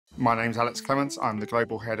My name's Alex Clements. I'm the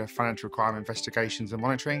Global Head of Financial Crime Investigations and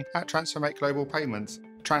Monitoring at TransferMate Global Payments.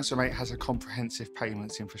 TransferMate has a comprehensive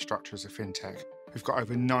payments infrastructure as a fintech. We've got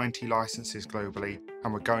over 90 licenses globally,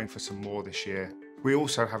 and we're going for some more this year. We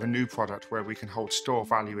also have a new product where we can hold store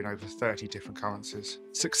value in over 30 different currencies.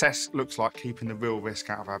 Success looks like keeping the real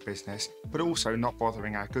risk out of our business, but also not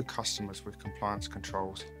bothering our good customers with compliance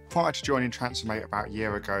controls. Prior to joining TransferMate about a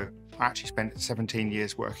year ago, I actually spent 17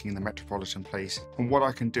 years working in the Metropolitan Police, and what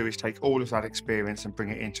I can do is take all of that experience and bring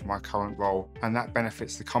it into my current role, and that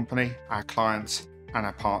benefits the company, our clients, and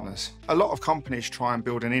our partners. A lot of companies try and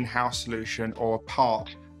build an in-house solution or a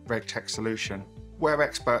part RegTech solution. We're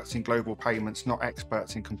experts in global payments, not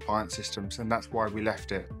experts in compliance systems, and that's why we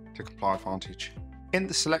left it to ComplyAdvantage. In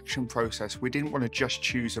the selection process, we didn't want to just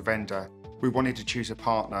choose a vendor. We wanted to choose a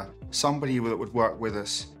partner, somebody that would work with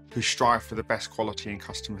us, who strive for the best quality and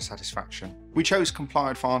customer satisfaction. We chose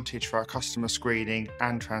ComplyAdvantage for our customer screening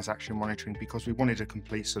and transaction monitoring because we wanted a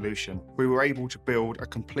complete solution. We were able to build a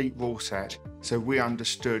complete rule set so we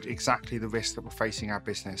understood exactly the risks that were facing our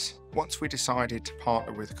business. Once we decided to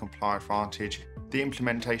partner with ComplyAdvantage, the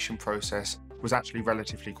implementation process was actually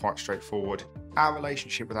relatively quite straightforward. Our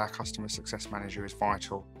relationship with our customer success manager is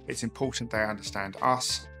vital. It's important they understand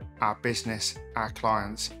us, our business, our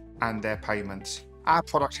clients, and their payments. Our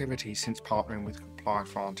productivity since partnering with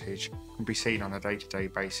ComplyAdvantage can be seen on a day-to-day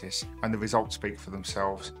basis, and the results speak for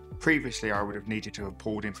themselves. Previously, I would have needed to have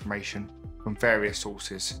pulled information from various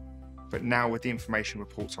sources, but now with the information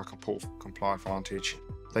reports I can pull from ComplyAdvantage,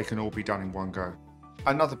 they can all be done in one go.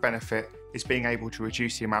 Another benefit is being able to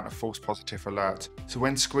reduce the amount of false positive alerts. So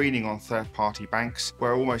when screening on third-party banks,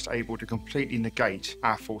 we're almost able to completely negate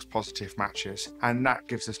our false positive matches, and that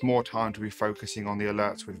gives us more time to be focusing on the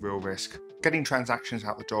alerts with real risk. Getting transactions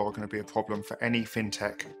out the door are going to be a problem for any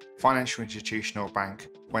fintech, financial institution or bank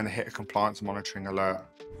when they hit a compliance monitoring alert.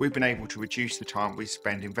 We've been able to reduce the time we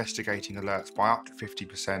spend investigating alerts by up to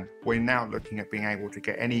 50%. We're now looking at being able to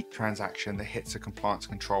get any transaction that hits a compliance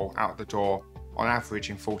control out the door on average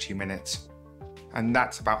in 40 minutes. And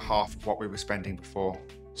that's about half of what we were spending before.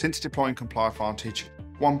 Since deploying ComplyAdvantage,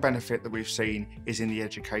 one benefit that we've seen is in the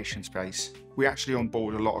education space. We actually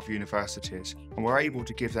onboard a lot of universities, and we're able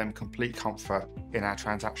to give them complete comfort in our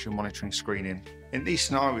transaction monitoring screening. In these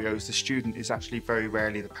scenarios, the student is actually very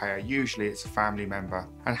rarely the payer. Usually it's a family member,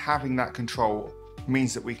 and having that control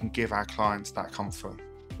means that we can give our clients that comfort.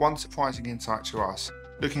 One surprising insight to us,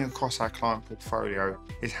 looking across our client portfolio,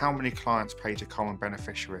 is how many clients pay to common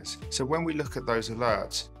beneficiaries. So when we look at those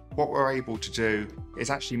alerts, what we're able to do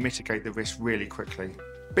is actually mitigate the risk really quickly.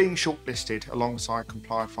 Being shortlisted alongside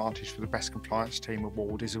ComplyAdvantage for the Best Compliance Team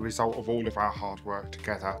Award is a result of all of our hard work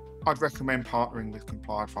together. I'd recommend partnering with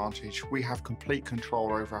ComplyAdvantage. We have complete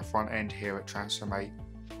control over our front end here at TransferMate.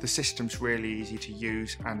 The system's really easy to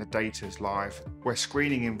use and the data's live. We're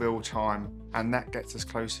screening in real time, and that gets us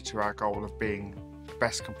closer to our goal of being the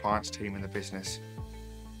best compliance team in the business.